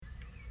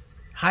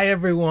Hi,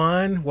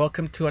 everyone.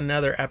 Welcome to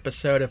another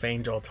episode of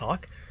Angel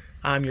Talk.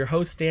 I'm your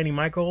host, Danny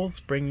Michaels,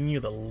 bringing you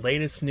the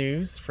latest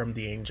news from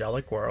the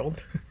angelic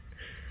world.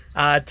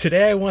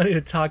 Today, I wanted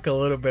to talk a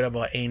little bit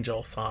about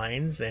angel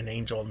signs and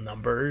angel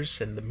numbers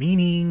and the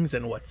meanings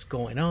and what's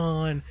going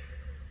on.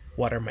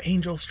 What are my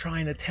angels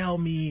trying to tell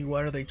me?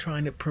 What are they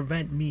trying to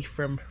prevent me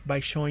from by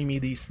showing me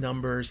these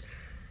numbers?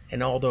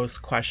 And all those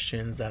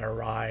questions that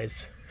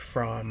arise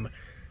from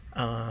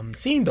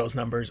seeing those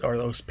numbers or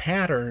those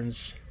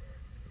patterns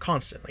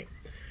constantly.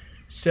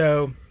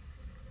 So,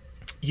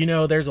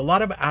 there's a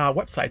lot of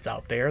websites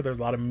out there. There's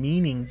a lot of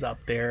meanings up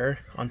there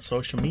on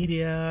social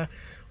media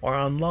or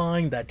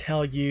online that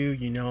tell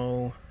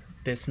you,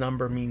 this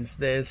number means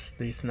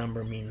this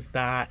number means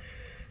that.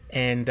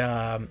 And,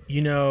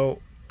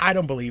 I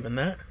don't believe in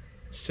that.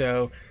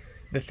 So,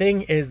 the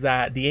thing is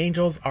that the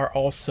angels are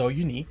all so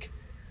unique.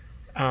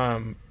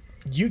 Um,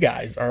 you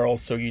guys are all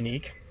so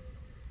unique.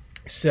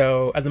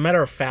 So, as a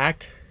matter of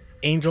fact,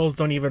 angels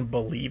don't even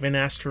believe in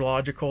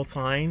astrological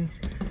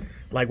signs.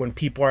 Like when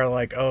people are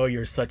like, "Oh,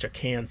 you're such a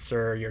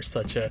Cancer, you're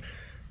such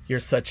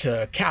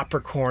a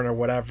Capricorn or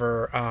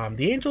whatever."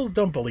 The angels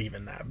don't believe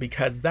in that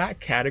because that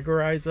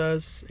categorizes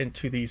us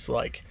into these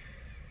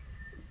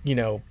you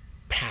know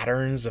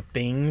patterns of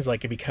things.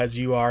 Like because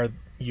you are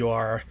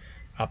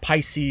a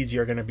Pisces,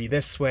 you're gonna be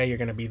this way, you're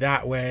gonna be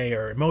that way,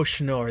 or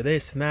emotional, or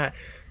this and that.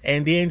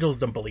 And the angels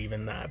don't believe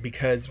in that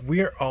because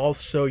we're all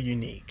so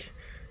unique.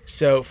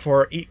 So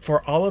for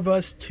all of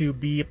us to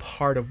be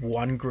part of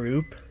one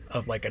group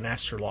of like an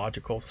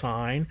astrological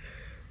sign,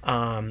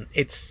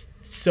 it's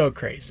so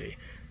crazy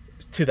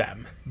to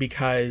them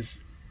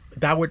because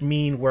that would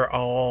mean we're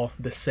all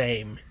the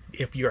same.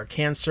 If you're a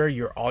Cancer,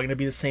 you're all going to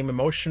be the same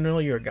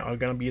emotional. You're all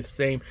going to be the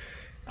same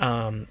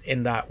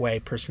in that way,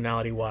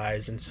 personality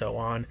wise, and so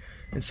on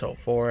and so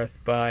forth.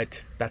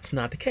 But that's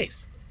not the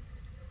case.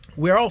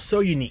 We're all so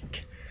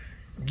unique.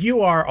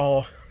 You are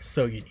all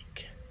so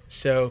unique.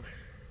 So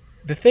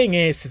the thing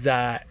is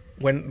that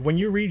when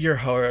you read your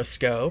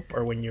horoscope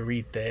or when you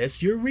read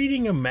this, you're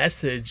reading a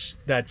message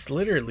that's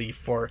literally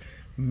for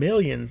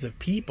millions of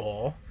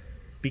people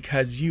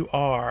because you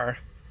are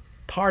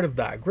part of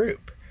that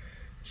group.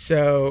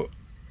 So,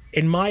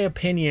 in my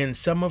opinion,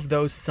 some of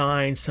those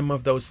signs, some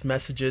of those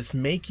messages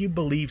make you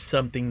believe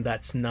something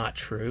that's not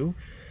true,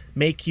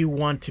 make you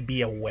want to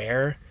be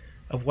aware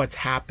of what's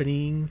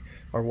happening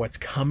or what's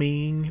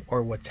coming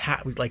or what's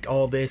happening, like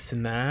all this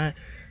and that.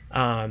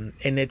 And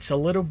it's a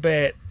little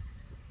bit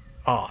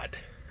odd.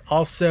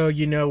 Also,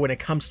 when it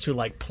comes to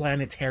like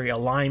planetary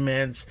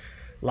alignments,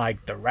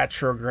 like the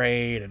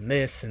retrograde and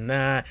this and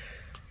that,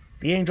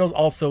 the angels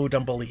also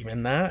don't believe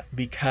in that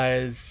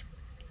because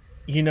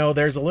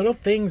there's a little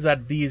things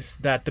that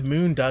the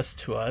moon does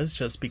to us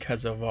just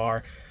because of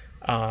our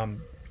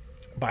um,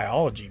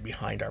 biology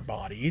behind our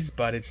bodies,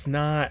 but it's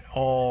not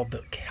all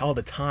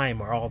the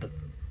time or all the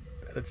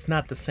it's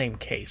not the same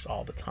case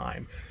all the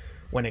time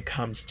when it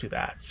comes to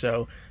that.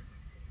 So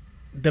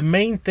the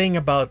main thing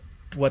about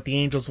what the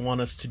angels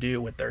want us to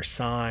do with their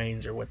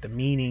signs or with the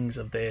meanings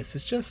of this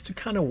is just to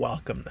kind of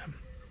welcome them.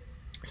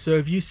 So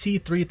if you see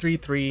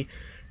 333,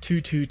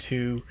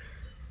 222,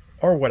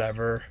 or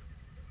whatever,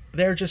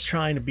 they're just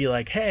trying to be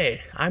like,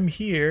 "Hey, I'm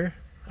here.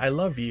 I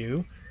love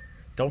you.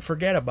 Don't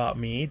forget about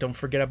me. Don't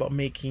forget about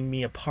making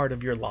me a part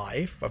of your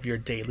life, of your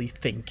daily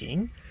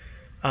thinking."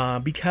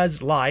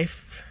 Because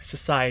life,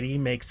 society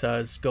makes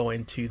us go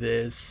into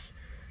this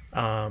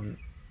um,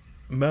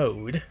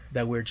 mode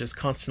that we're just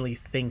constantly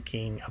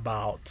thinking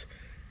about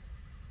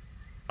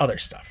other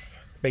stuff.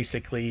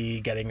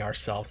 Basically, getting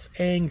ourselves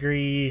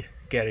angry,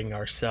 getting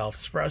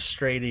ourselves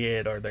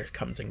frustrated, or there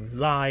comes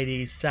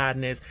anxiety,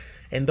 sadness,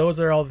 and those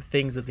are all the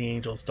things that the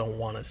angels don't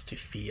want us to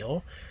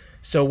feel.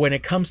 So when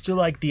it comes to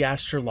like the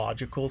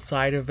astrological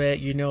side of it,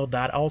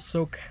 that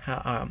also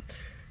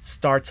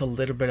starts a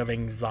little bit of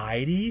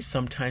anxiety.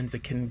 Sometimes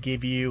it can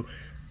give you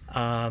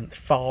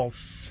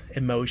false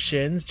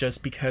emotions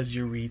just because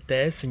you read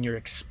this and you're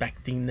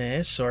expecting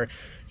this, or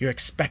you're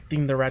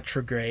expecting the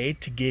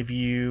retrograde to give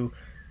you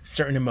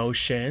certain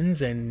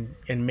emotions and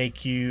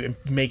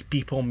make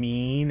people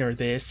mean or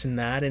this and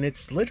that. And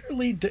it's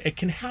literally, it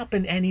can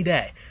happen any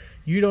day.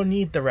 You don't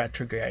need the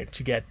retrograde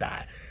to get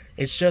that.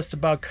 It's just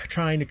about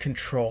trying to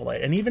control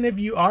it. And even if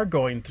you are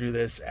going through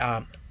this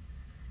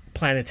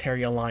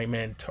planetary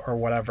alignment or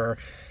whatever,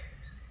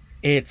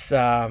 it's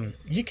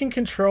you can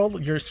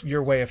control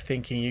your way of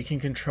thinking. You can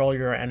control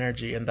your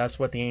energy, and that's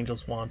what the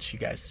angels want you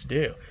guys to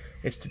do,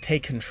 is to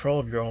take control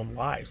of your own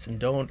lives and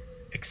don't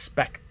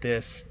expect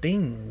these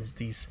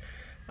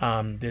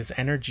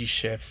energy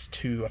shifts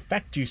to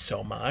affect you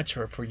so much,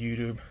 or for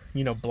you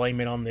to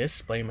blame it on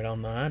this, blame it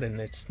on that, and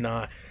it's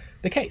not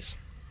the case.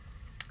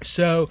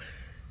 So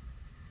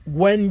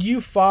when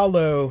you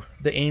follow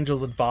the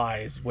angels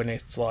advice, when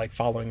it's like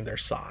following their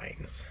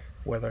signs,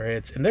 whether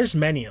it's, and there's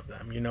many of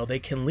them, they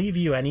can leave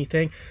you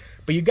anything,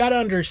 but you got to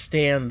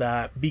understand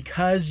that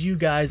because you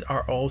guys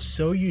are all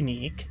so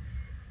unique,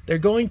 they're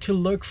going to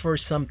look for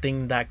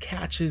something that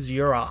catches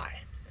your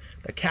eye,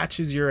 that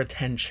catches your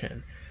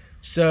attention.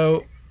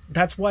 So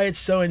that's why it's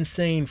so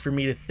insane for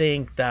me to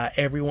think that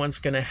everyone's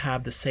going to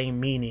have the same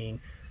meaning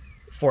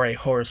for a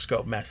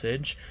horoscope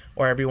message,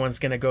 or everyone's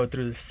going to go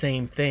through the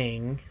same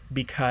thing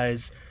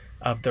because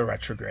of the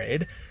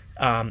retrograde.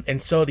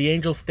 And so the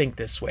angels think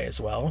this way as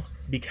well,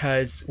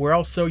 because we're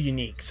all so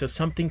unique. So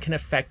something can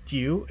affect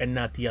you and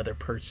not the other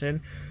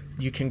person.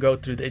 You can go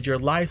through this. Your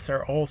lives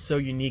are all so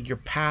unique. Your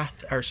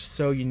path are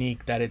so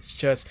unique that it's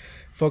just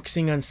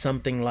focusing on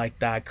something like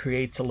that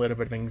creates a little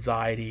bit of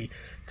anxiety,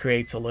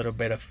 creates a little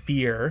bit of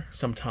fear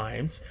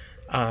sometimes.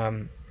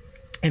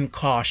 And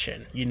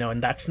caution,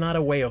 and that's not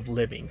a way of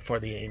living for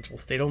the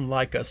angels. They don't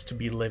like us to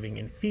be living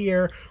in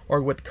fear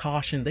or with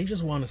caution. They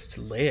just want us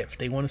to live.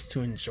 They want us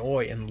to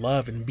enjoy and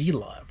love and be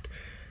loved.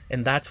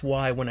 And that's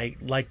why when I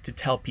like to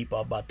tell people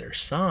about their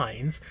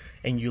signs,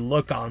 and you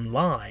look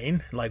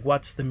online, like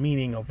what's the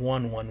meaning of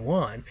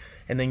 111,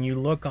 and then you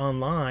look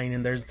online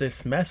and there's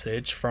this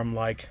message from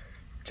like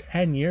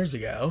 10 years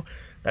ago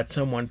that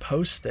someone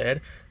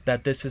posted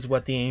that this is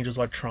what the angels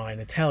are trying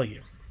to tell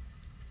you.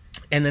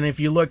 And then if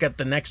you look at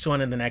the next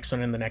one and the next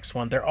one and the next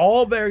one, they're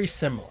all very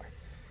similar.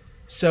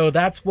 So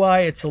that's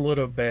why it's a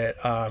little bit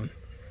of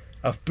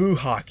boo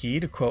hockey,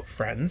 to quote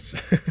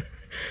Friends.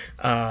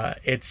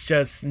 It's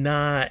just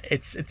not,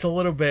 it's a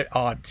little bit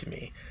odd to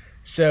me.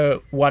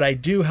 So what I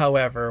do,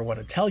 however, want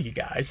to tell you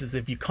guys is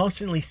if you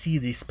constantly see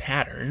these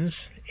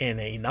patterns in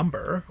a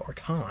number or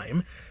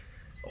time,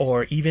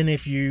 or even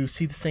if you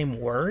see the same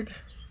word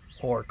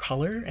or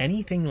color,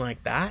 anything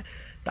like that,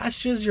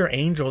 that's just your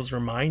angels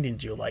reminding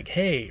you, like,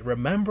 hey,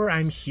 remember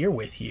I'm here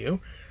with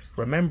you.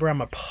 Remember I'm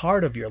a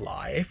part of your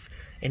life.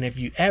 And if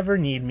you ever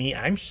need me,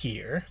 I'm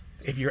here.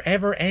 If you're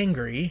ever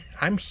angry,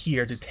 I'm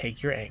here to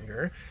take your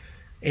anger.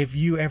 If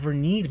you ever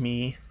need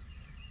me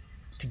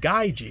to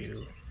guide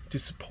you, to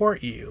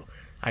support you,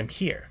 I'm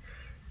here.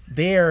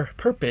 Their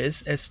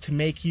purpose is to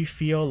make you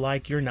feel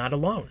like you're not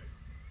alone.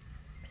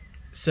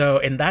 So,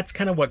 and that's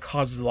kind of what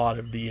causes a lot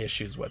of the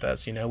issues with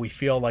us. We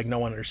feel like no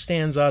one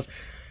understands us.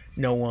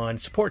 No one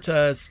supports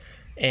us,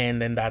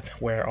 and then that's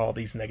where all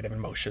these negative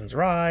emotions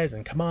rise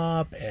and come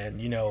up,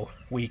 and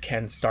we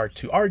can start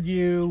to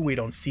argue, we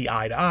don't see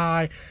eye to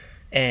eye,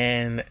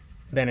 and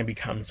then it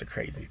becomes a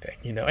crazy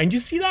thing, and you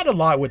see that a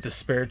lot with the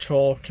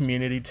spiritual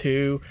community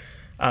too.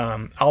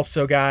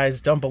 Also,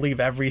 guys, don't believe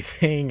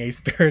everything a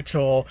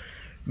spiritual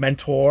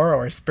mentor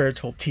or a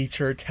spiritual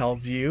teacher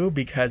tells you,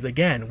 because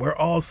again, we're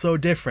all so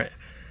different.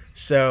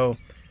 So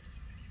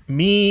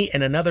me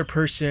and another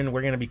person,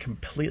 we're going to be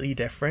completely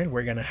different.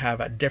 We're going to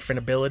have different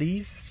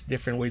abilities,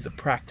 different ways of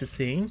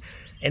practicing,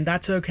 and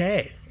that's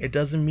okay. It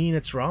doesn't mean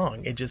it's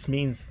wrong. It just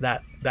means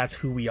that that's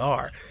who we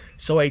are.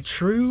 So a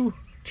true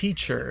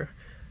teacher,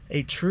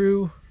 a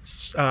true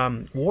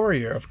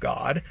warrior of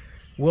God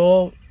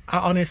will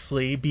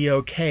honestly be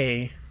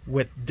okay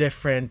with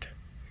different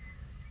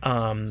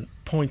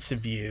points of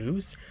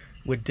views,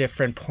 with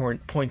different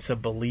points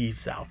of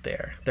beliefs out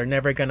there. They're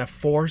never going to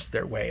force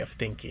their way of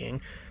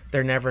thinking.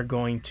 They're never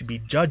going to be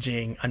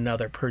judging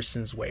another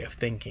person's way of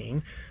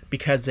thinking,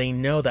 because they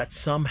know that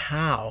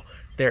somehow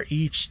they're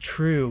each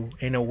true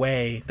in a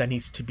way that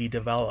needs to be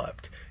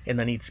developed, and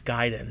that needs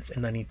guidance,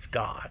 and that needs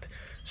God.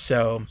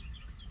 So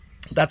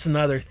that's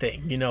another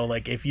thing,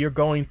 like if you're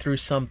going through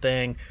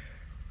something,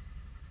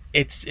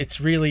 it's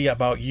really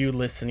about you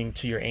listening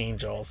to your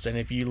angels. And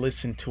if you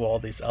listen to all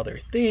these other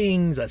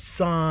things as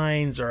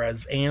signs or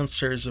as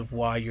answers of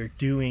why you're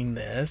doing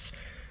this,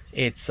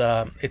 it's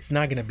not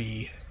going to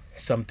be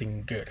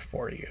something good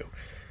for you.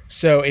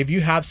 So if you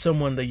have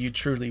someone that you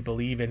truly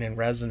believe in and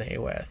resonate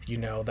with,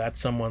 that's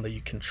someone that you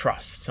can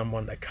trust,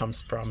 someone that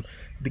comes from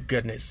the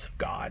goodness of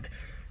God.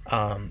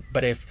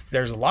 But if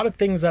there's a lot of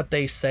things that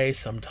they say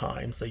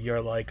sometimes that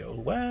you're like, oh,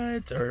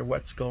 what, or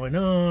what's going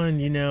on,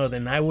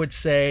 then I would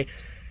say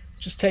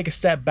just take a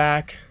step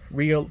back,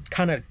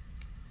 kind of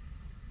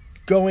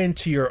go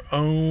into your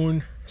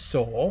own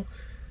soul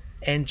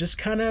and just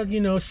kind of,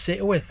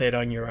 sit with it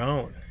on your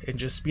own and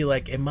just be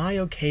like, am I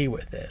okay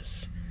with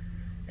this?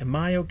 Am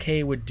I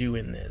okay with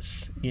doing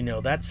this?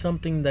 That's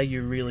something that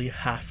you really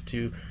have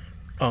to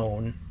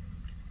own.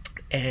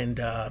 And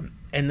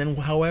then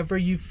however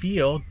you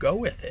feel, go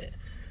with it.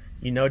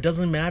 It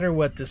doesn't matter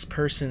what this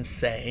person's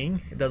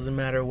saying. It doesn't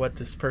matter what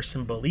this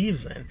person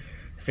believes in.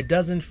 If it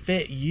doesn't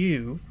fit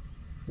you,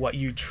 what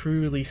you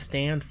truly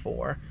stand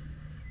for,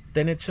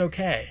 then it's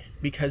okay,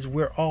 because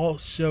we're all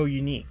so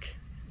unique.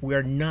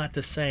 We're not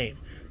the same.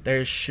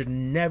 There should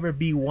never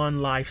be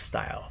one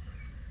lifestyle.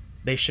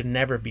 They should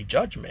never be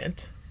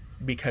judgment,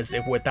 because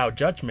if without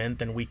judgment,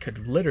 then we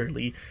could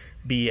literally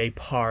be a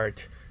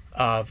part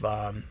of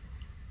a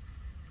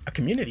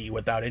community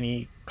without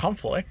any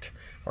conflict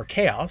or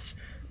chaos.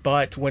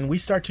 But when we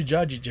start to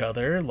judge each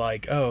other,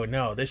 like, oh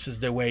no, this is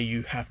the way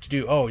you have to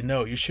do. Oh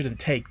no, you shouldn't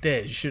take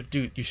this.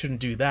 You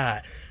shouldn't do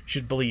that. You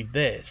should believe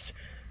this.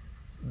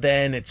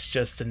 Then it's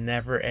just a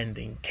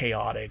never-ending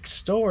chaotic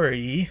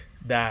story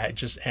that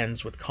just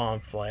ends with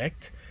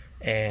conflict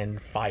and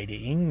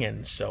fighting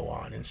and so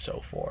on and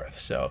so forth.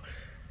 So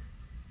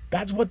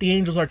that's what the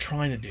angels are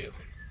trying to do.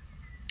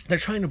 they're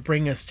trying to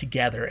bring us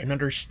together and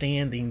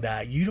understanding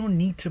that you don't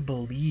need to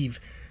believe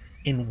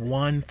in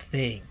one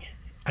thing.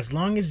 As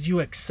long as you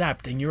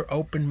accept and you're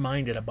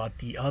open-minded about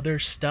the other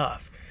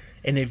stuff,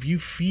 and if you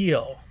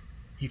feel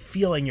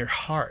in your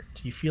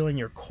heart, you feel in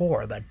your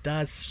core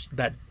that's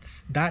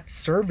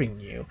serving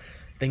you,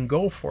 then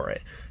go for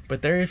it.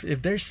 But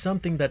if there's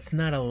something that's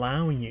not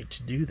allowing you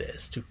to do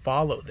this, to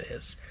follow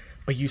this,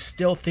 but you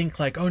still think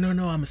like, oh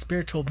no, I'm a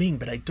spiritual being,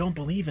 but I don't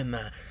believe in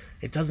that.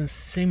 It doesn't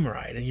seem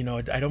right.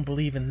 I don't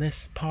believe in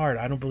this part.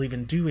 I don't believe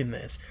in doing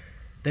this.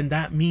 Then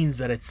that means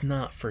that it's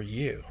not for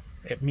you.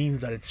 It means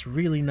that it's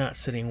really not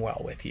sitting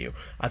well with you.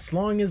 As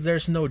long as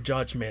there's no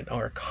judgment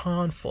or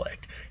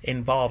conflict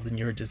involved in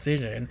your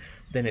decision,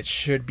 then it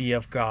should be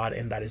of God,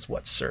 and that is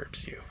what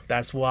serves you.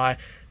 That's why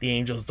the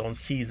angels don't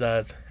see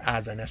us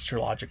as an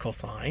astrological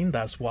sign.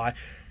 That's why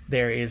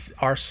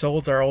our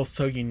souls are all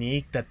so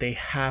unique that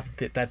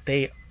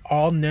they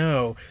all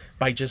know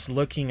by just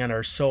looking at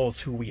our souls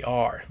who we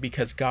are,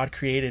 because God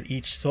created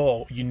each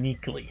soul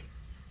uniquely.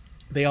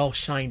 They all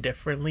shine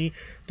differently.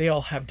 They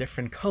all have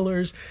different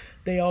colors.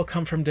 They all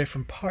come from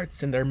different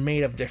parts, and they're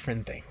made of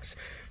different things.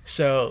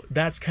 So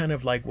that's kind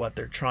of like what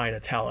they're trying to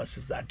tell us,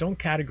 is that don't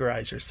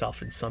categorize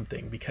yourself in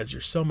something, because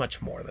you're so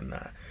much more than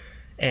that.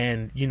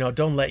 And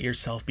don't let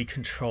yourself be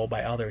controlled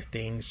by other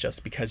things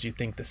just because you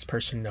think this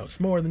person knows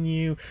more than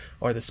you,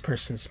 or this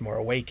person's more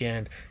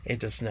awakened. It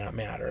does not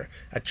matter.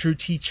 A true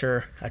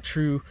teacher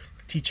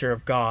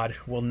of God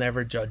will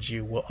never judge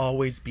you, will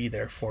always be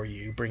there for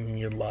you, bringing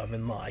you love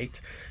and light,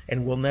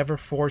 and will never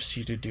force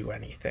you to do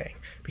anything,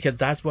 because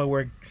that's what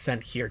we're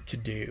sent here to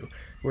do.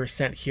 We're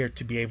sent here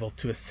to be able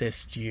to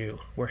assist you.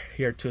 We're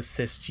here to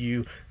assist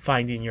you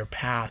finding your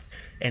path,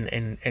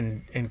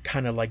 and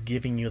kind of like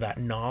giving you that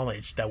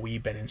knowledge that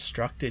we've been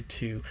instructed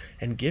to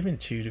and given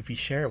to be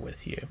shared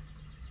with you.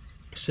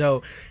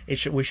 So a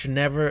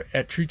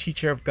true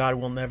teacher of God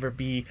will never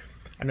be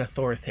an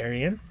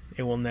authoritarian.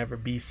 It will never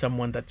be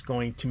someone that's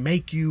going to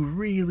make you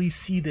really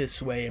see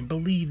this way and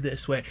believe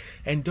this way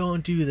and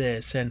don't do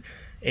this. And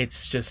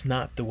it's just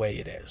not the way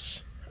it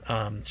is.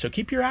 So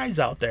keep your eyes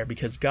out there,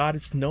 because God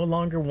is no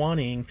longer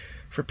wanting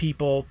for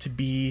people to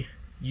be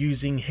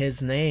using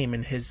his name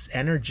and his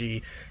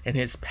energy and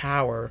his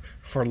power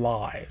for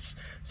lies.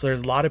 So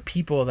there's a lot of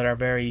people that are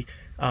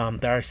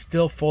that are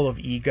still full of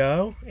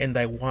ego, and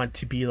they want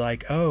to be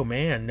like, oh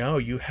man, no,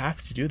 you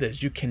have to do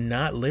this. You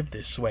cannot live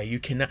this way. You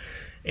cannot.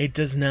 It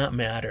does not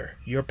matter.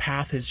 Your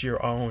path is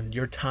your own.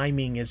 Your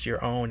timing is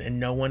your own, and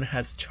no one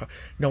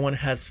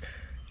has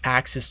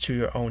access to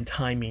your own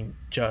timing,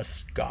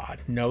 just God.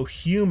 No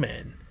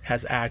human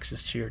has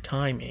access to your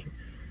timing.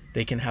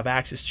 They can have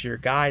access to your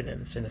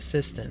guidance and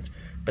assistance,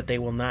 but they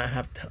will not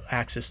have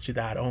access to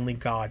that. Only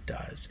God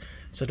does.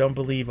 So don't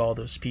believe all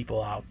those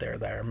people out there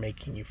that are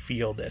making you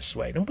feel this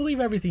way. Don't believe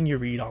everything you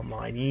read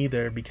online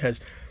either,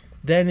 because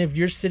then if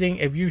you're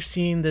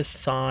seeing this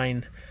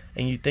sign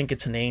and you think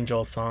it's an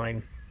angel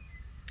sign,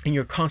 and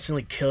you're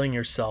constantly killing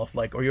yourself,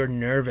 or you're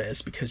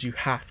nervous because you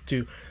have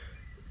to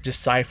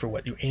decipher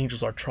what your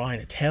angels are trying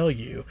to tell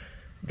you,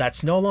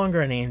 that's no longer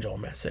an angel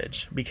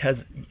message,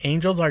 because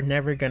angels are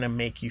never going to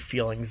make you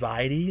feel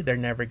anxiety. They're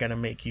never going to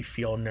make you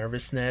feel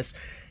nervousness,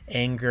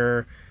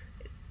 anger.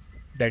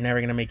 They're never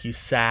going to make you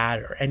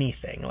sad or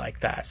anything like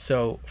that.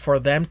 So for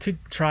them to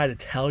try to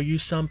tell you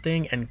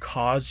something and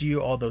cause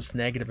you all those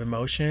negative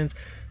emotions,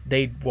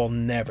 they will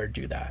never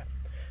do that.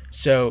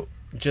 So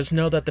just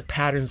know that the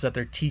patterns that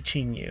they're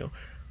teaching you,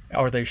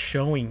 or they're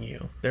showing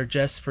you, they're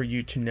just for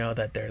you to know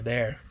that they're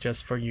there,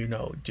 just for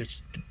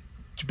just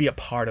to be a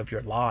part of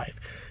your life.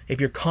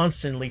 If you're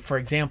constantly, for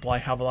example, I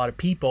have a lot of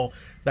people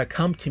that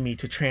come to me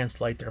to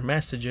translate their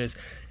messages.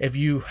 If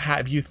you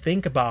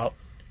think about,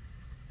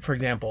 for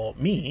example,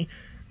 me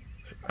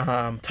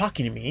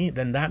talking to me,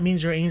 then that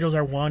means your angels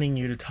are wanting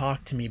you to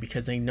talk to me,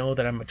 because they know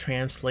that I'm a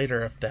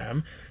translator of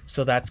them.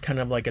 So that's kind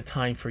of like a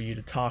time for you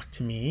to talk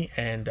to me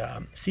and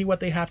see what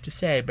they have to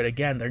say. But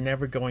again, they're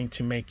never going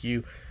to make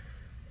you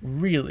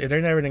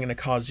they're never going to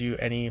cause you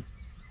any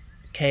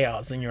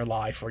chaos in your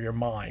life or your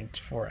mind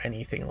for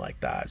anything like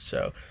that.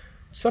 So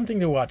something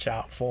to watch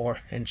out for,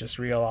 and just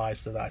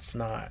realize that that's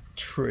not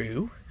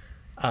true.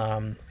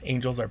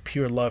 Angels are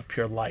pure love,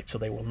 pure light, so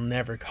they will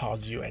never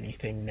cause you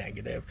anything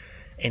negative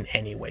in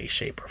any way,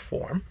 shape, or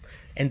form.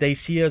 And they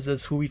see us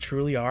as who we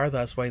truly are.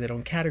 That's why they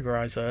don't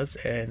categorize us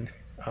in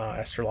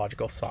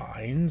astrological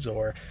signs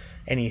or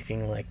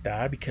anything like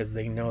that, because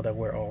they know that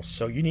we're all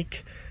so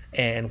unique.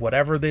 And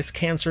whatever this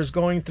cancer is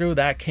going through,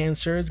 that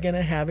cancer is going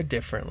to have it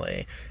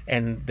differently.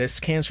 And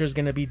this cancer is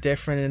going to be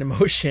different in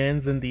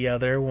emotions than the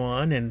other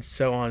one, and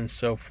so on and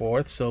so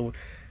forth. So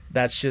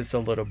that's just a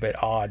little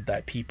bit odd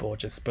that people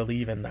just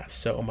believe in that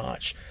so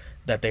much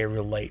that they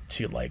relate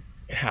to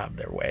have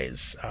their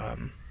ways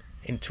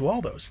into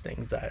all those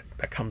things that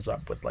comes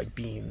up with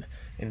being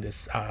in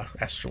this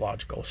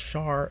astrological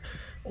chart,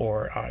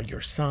 or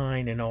your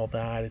sign and all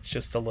that. It's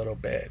just a little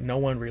bit, no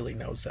one really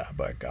knows that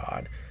but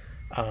God.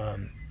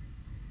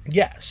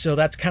 So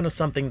that's kind of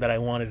something that I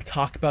wanted to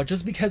talk about,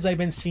 just because I've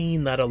been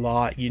seeing that a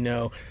lot.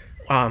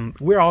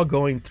 We're all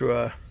going through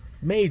a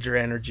major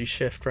energy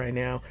shift right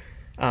now.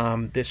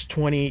 This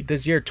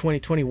year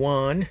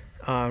 2021,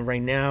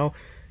 right now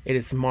it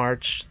is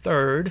March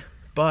 3rd,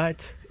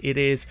 but it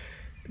is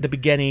the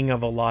beginning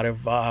of a lot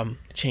of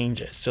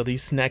changes. So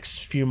these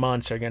next few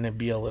months are going to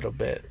be a little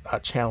bit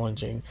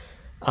challenging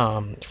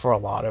for a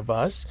lot of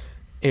us.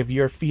 If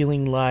you're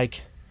feeling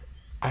like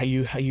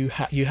you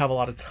have a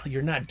lot of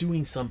you're not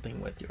doing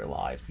something with your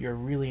life, you're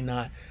really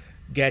not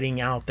getting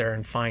out there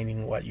and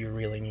finding what you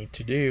really need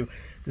to do,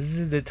 this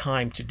is the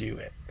time to do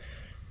it.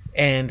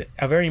 And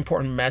a very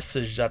important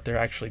message that they're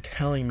actually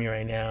telling me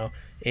right now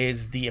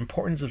is the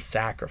importance of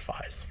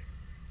sacrifice.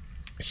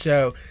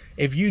 So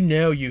if you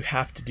know you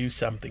have to do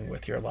something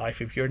with your life,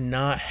 if you're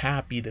not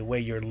happy the way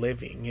you're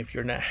living, if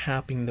you're not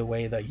happy the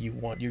way that you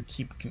want, you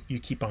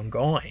keep on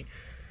going,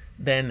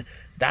 then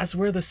that's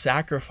where the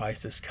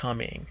sacrifice is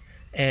coming.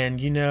 And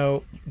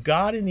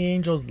God and the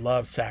angels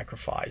love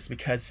sacrifice,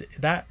 because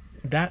that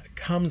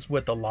comes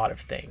with a lot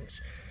of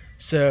things.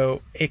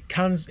 So it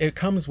comes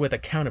with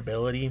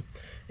accountability,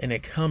 and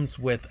it comes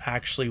with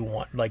actually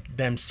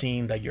them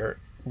seeing that you're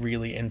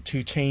really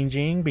into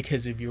changing,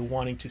 because if you're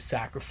wanting to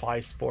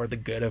sacrifice for the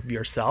good of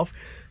yourself,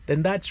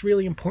 then that's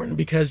really important,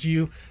 because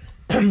you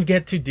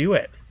get to do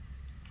it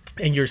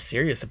and you're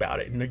serious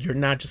about it, and you're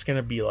not just going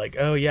to be like,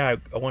 oh yeah,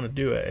 I want to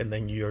do it, and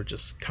then you're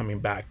just coming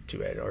back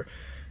to it, or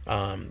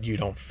you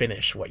don't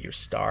finish what you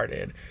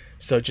started.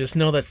 So just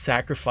know that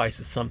sacrifice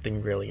is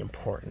something really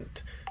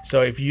important.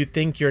 So if you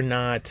think you're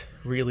not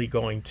really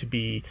going to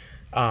be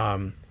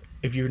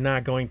if you're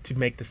not going to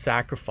make the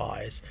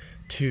sacrifice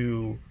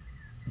to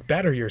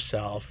better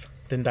yourself,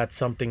 then that's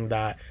something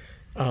that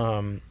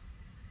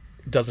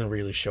doesn't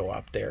really show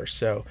up there.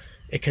 So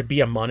it could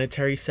be a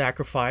monetary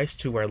sacrifice,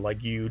 to where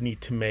like you need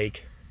to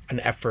make an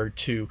effort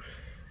to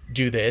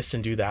do this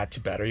and do that to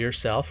better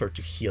yourself, or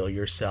to heal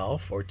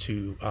yourself, or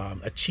to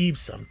achieve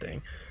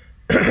something.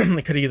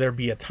 It could either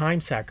be a time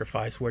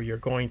sacrifice, where you're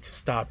going to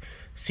stop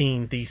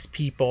seeing these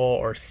people,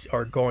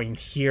 or going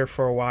here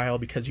for a while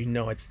because you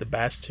know it's the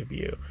best of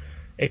you.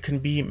 It can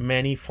be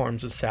many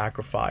forms of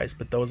sacrifice,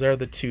 but those are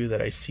the two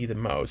that I see the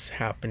most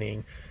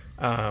happening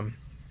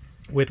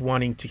with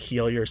wanting to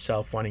heal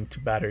yourself, wanting to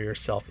better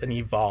yourself, and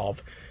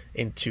evolve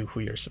into who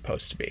you're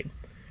supposed to be.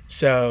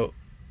 So,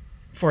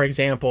 for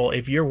example,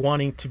 if you're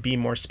wanting to be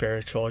more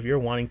spiritual, if you're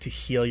wanting to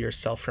heal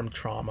yourself from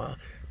trauma,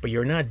 but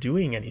you're not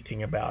doing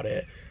anything about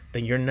it,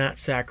 then you're not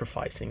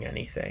sacrificing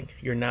anything.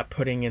 You're not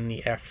putting in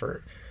the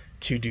effort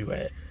to do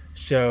it.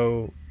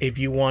 So if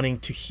you're wanting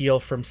to heal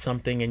from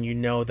something, and you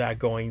know that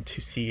going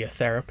to see a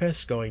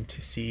therapist, going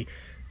to see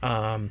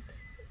a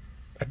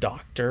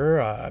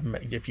doctor,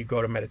 if you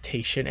go to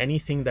meditation,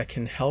 anything that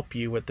can help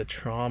you with the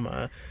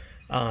trauma,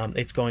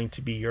 it's going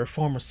to be your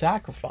form of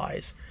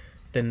sacrifice,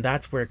 then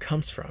that's where it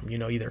comes from.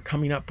 Either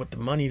coming up with the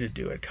money to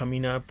do it,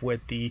 coming up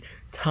with the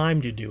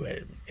time to do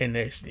it. And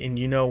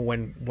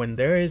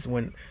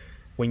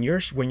when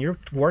you're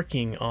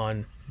working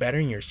on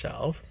bettering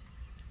yourself,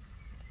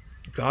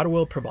 God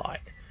will provide.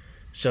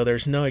 So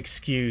there's no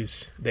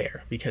excuse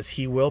there, because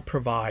he will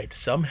provide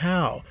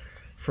somehow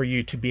for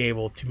you to be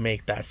able to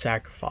make that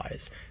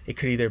sacrifice. It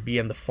could either be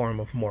in the form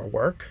of more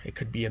work, it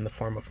could be in the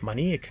form of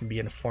money, it can be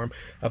in the form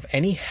of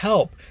any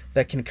help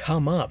that can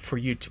come up for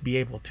you to be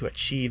able to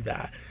achieve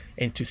that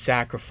and to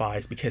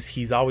sacrifice, because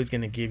he's always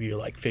going to give you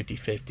like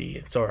 50-50,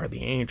 and so are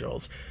the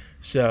angels.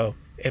 So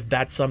if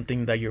that's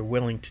something that you're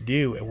willing to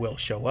do, it will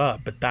show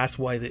up. But that's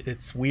why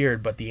it's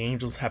weird, but the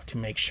angels have to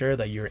make sure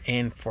that you're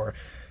in for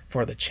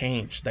the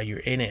change, that you're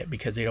in it,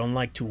 because they don't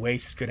like to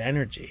waste good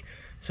energy.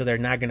 So they're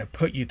not going to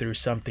put you through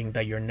something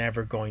that you're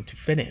never going to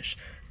finish.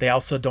 They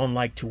also don't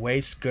like to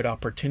waste good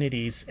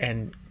opportunities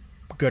and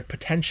good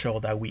potential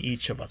that we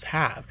each of us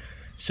have.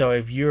 So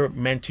if you're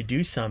meant to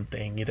do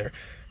something, either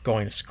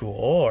going to school,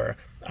 or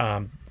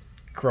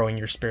growing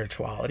your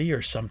spirituality,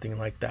 or something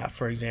like that,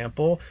 for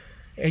example,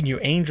 and your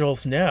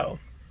angels know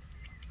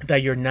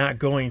that you're not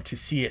going to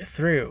see it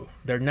through,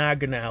 they're not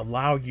going to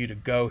allow you to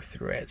go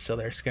through it. So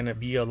there's going to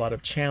be a lot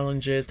of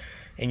challenges,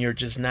 and you're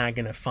just not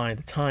going to find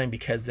the time,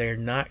 because they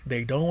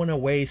don't want to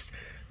waste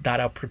that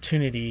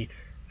opportunity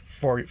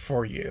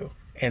for you.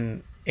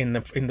 And in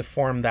the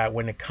form that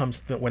when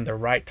the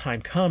right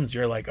time comes,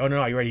 you're like, oh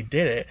no, I already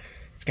did it,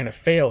 it's going to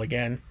fail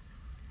again,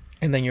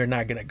 and then you're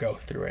not going to go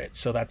through it.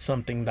 So that's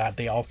something that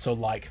they also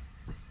like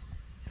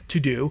to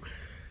do.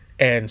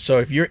 And so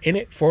if you're in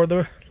it for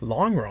the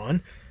long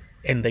run,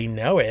 and they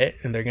know it,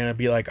 and they're going to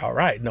be like, all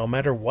right, no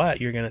matter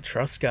what, you're going to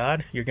trust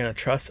God, you're going to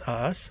trust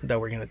us, that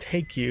we're going to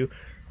take you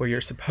where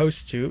you're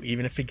supposed to,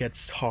 even if it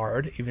gets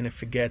hard, even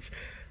if it gets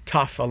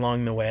tough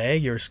along the way,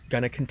 you're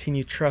going to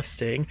continue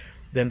trusting,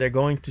 then they're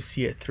going to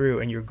see it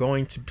through, and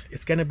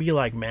it's going to be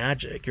like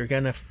magic. You're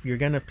going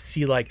to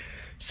see like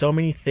so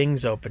many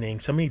things opening,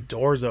 so many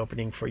doors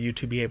opening for you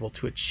to be able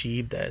to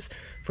achieve this,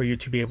 for you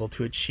to be able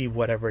to achieve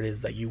whatever it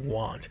is that you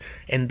want.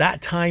 And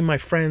that time, my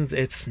friends,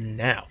 it's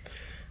now.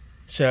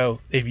 So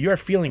if you're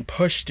feeling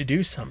pushed to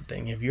do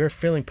something, if you're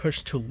feeling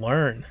pushed to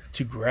learn,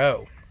 to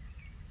grow,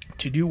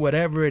 to do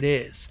whatever it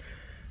is,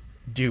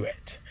 do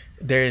it.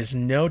 There is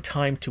no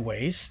time to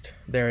waste.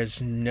 There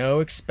is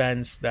no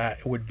expense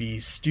that would be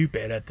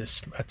stupid at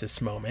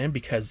this moment,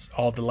 because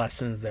all the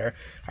lessons there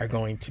are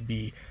going to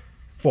be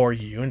for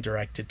you and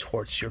directed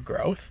towards your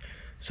growth.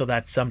 So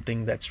that's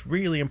something that's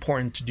really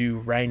important to do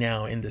right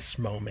now in this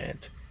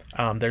moment.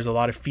 There's a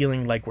lot of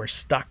feeling like we're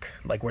stuck,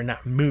 like we're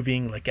not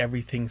moving, like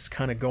everything's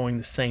kind of going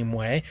the same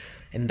way.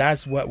 And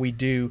that's what we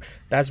do.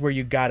 That's where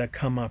you got to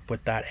come up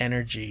with that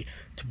energy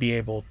to be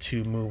able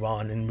to move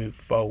on and move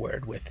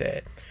forward with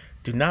it.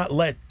 Do not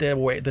let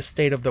the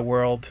state of the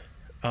world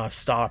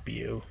stop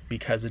you,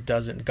 because it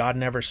doesn't. God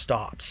never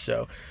stops.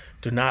 So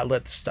do not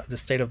let the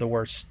state of the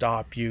world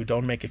stop you.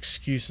 Don't make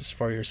excuses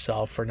for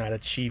yourself for not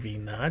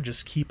achieving that.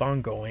 Just keep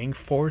on going.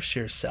 Force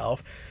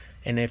yourself.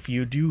 And if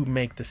you do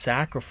make the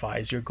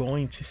sacrifice, you're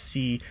going to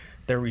see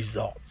the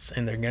results,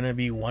 and they're going to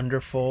be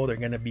wonderful. They're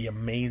going to be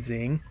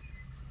amazing.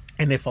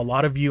 And if a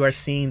lot of you are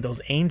seeing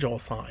those angel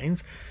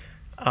signs,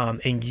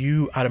 and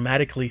you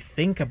automatically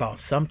think about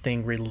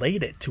something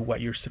related to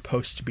what you're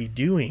supposed to be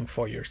doing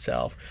for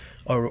yourself,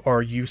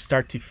 or you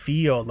start to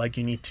feel like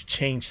you need to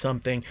change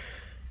something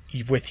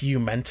with you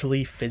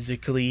mentally,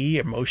 physically,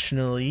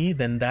 emotionally,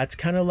 then that's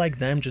kind of like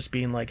them just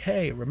being like,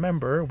 hey,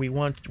 remember,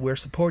 we're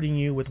supporting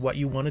you with what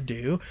you want to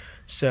do.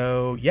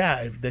 So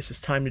yeah, if this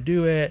is time to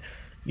do it,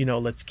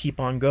 let's keep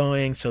on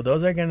going. So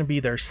those are going to be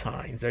their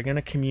signs. They're going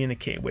to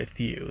communicate with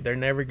you. They're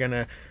never going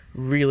to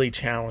really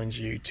challenge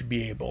you to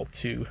be able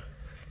to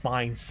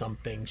find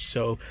something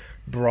so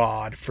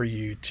broad for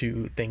you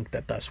to think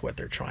that that's what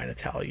they're trying to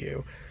tell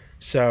you.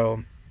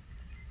 So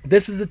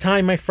this is the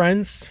time, my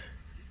friends,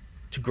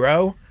 to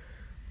grow,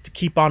 to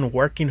keep on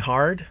working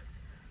hard,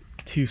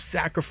 to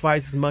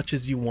sacrifice as much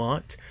as you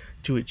want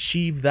to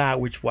achieve that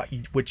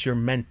which you're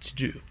meant to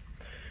do.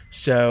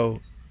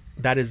 So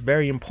that is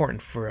very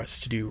important for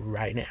us to do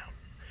right now.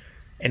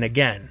 And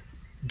again,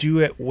 do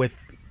it with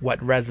what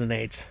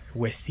resonates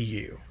with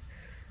you,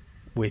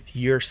 with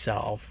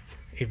yourself.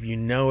 If you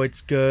know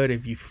it's good,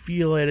 if you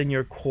feel it in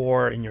your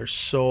core, in your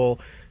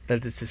soul,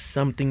 that this is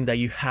something that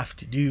you have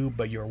to do,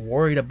 but you're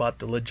worried about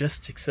the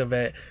logistics of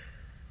it,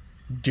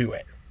 do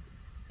it.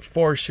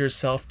 Force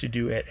yourself to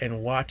do it,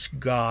 and watch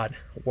God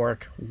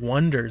work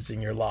wonders in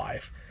your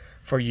life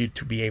for you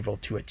to be able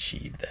to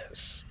achieve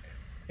this.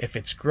 If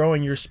it's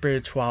growing your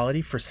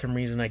spirituality, for some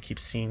reason I keep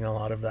seeing a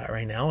lot of that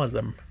right now as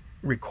I'm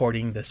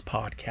recording this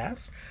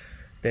podcast,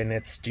 then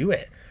let's do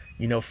it.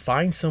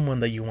 Find someone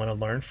that you want to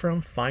learn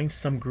from. Find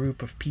some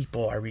group of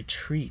people, a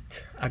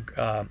retreat,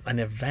 an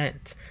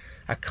event,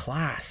 a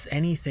class,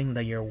 anything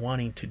that you're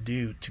wanting to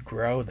do to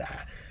grow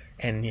that,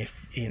 and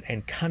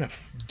kind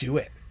of do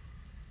it.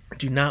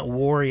 Do not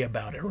worry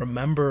about it.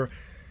 Remember,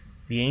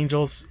 the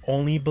angels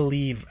only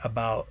believe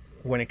about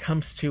when it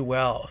comes to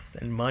wealth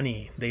and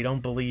money. They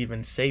don't believe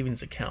in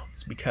savings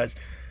accounts, because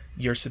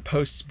you're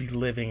supposed to be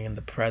living in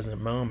the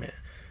present moment.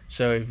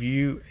 So if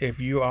you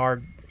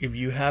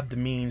have the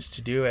means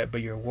to do it,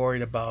 but you're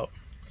worried about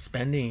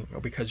spending,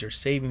 or because you're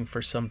saving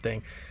for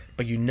something,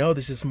 but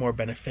this is more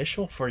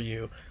beneficial for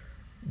you,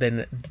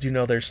 then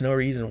there's no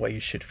reason why you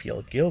should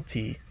feel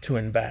guilty to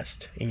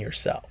invest in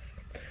yourself.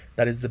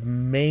 That is the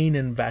main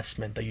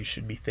investment that you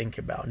should be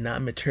thinking about,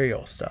 not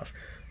material stuff,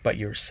 but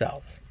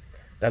yourself.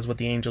 That's what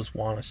the angels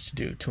want us to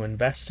do, to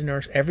invest in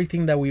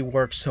everything that we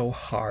work so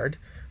hard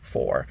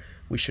for.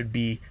 We should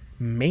be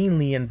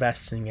mainly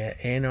investing it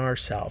in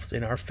ourselves,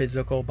 in our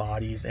physical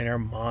bodies, in our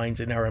minds,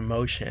 in our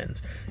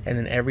emotions, and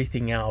then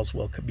everything else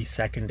will be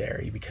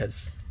secondary,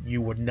 because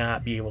you would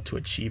not be able to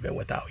achieve it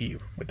without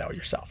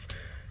yourself.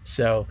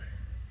 So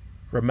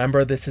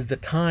remember, this is the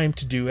time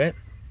to do it.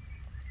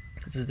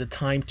 This is the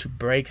time to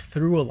break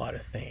through a lot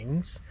of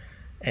things,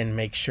 and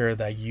make sure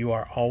that you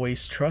are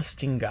always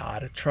trusting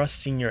God,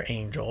 trusting your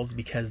angels,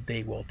 because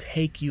they will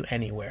take you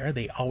anywhere.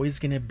 They're always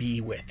going to be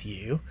with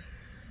you.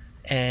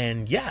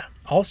 And yeah,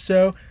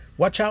 also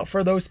watch out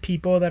for those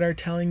people that are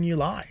telling you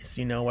lies.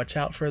 Watch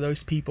out for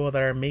those people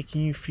that are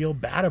making you feel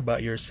bad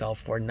about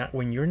yourself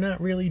when you're not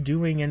really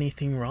doing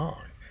anything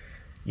wrong.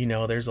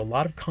 There's a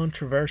lot of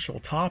controversial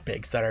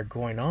topics that are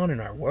going on in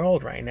our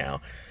world right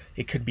now.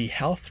 It could be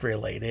health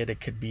related,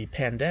 it could be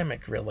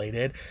pandemic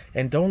related,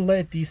 and don't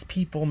let these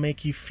people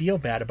make you feel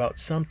bad about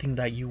something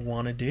that you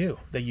want to do,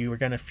 that you are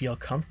going to feel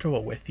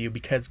comfortable with you,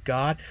 because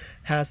God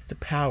has the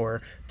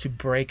power to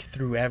break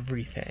through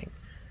everything.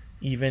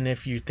 Even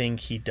if you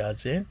think he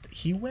doesn't,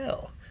 he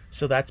will.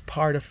 So that's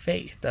part of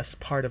faith. That's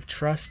part of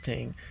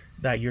trusting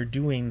that you're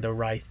doing the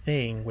right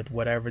thing with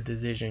whatever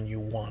decision you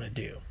want to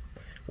do.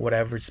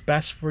 Whatever's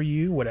best for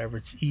you,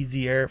 whatever's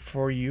easier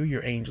for you,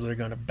 your angels are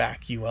going to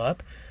back you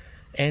up.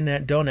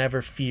 And don't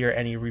ever fear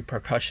any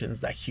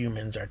repercussions that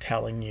humans are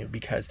telling you,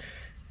 because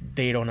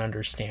they don't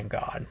understand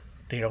God.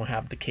 They don't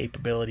have the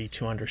capability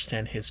to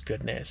understand his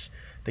goodness.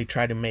 They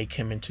try to make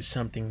him into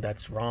something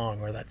that's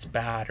wrong, or that's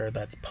bad, or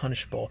that's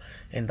punishable,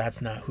 and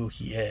that's not who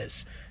he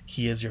is.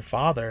 He is your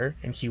father,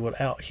 and he would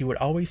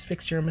always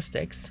fix your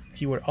mistakes.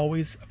 He would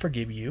always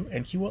forgive you,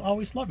 and he will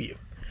always love you.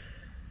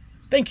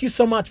 Thank you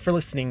so much for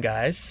listening,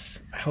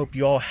 guys. I hope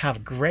you all have a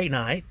great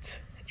night,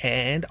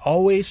 and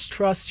always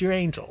trust your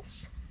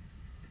angels.